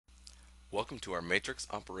Welcome to our matrix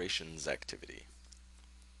operations activity.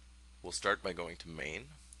 We'll start by going to main.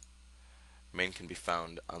 Main can be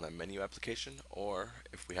found on the menu application, or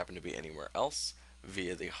if we happen to be anywhere else,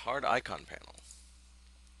 via the hard icon panel.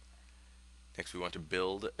 Next we want to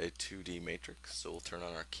build a 2D matrix, so we'll turn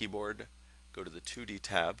on our keyboard, go to the 2D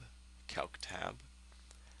tab, Calc tab,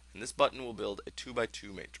 and this button will build a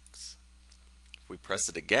 2x2 matrix. If we press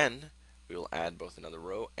it again, we will add both another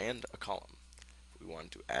row and a column. If we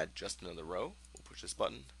want to add just another row, we'll push this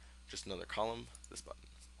button, just another column, this button.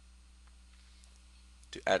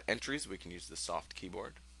 To add entries, we can use the soft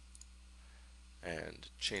keyboard and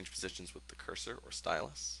change positions with the cursor or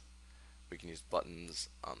stylus. We can use buttons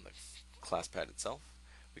on the ClassPad itself.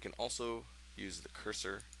 We can also use the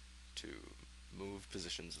cursor to move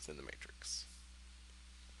positions within the matrix.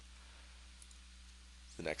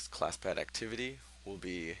 The next ClassPad activity will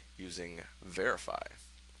be using verify.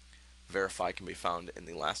 Verify can be found in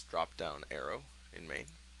the last drop-down arrow in main,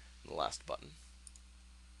 in the last button.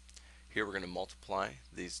 Here we're going to multiply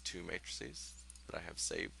these two matrices that I have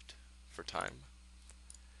saved for time.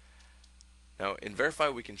 Now in verify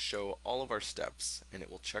we can show all of our steps and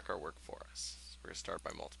it will check our work for us. So we're going to start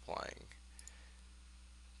by multiplying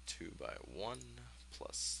 2 by 1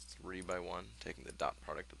 plus 3 by 1, taking the dot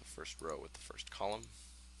product of the first row with the first column.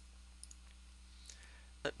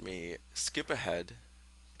 Let me skip ahead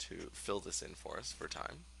to fill this in for us for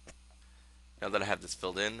time. Now that I have this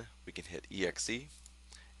filled in, we can hit EXE and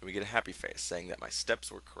we get a happy face saying that my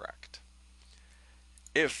steps were correct.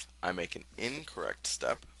 If I make an incorrect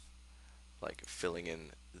step, like filling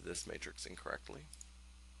in this matrix incorrectly,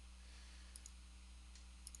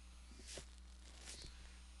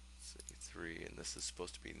 let's see, 3, and this is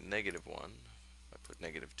supposed to be -1, I put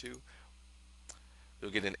 -2, you'll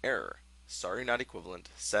get an error, sorry not equivalent,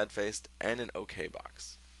 sad faced, and an OK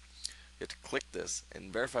box. You have to click this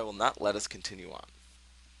and verify will not let us continue on.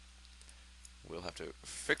 We'll have to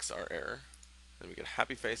fix our error, then we get a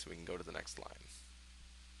happy face and we can go to the next line.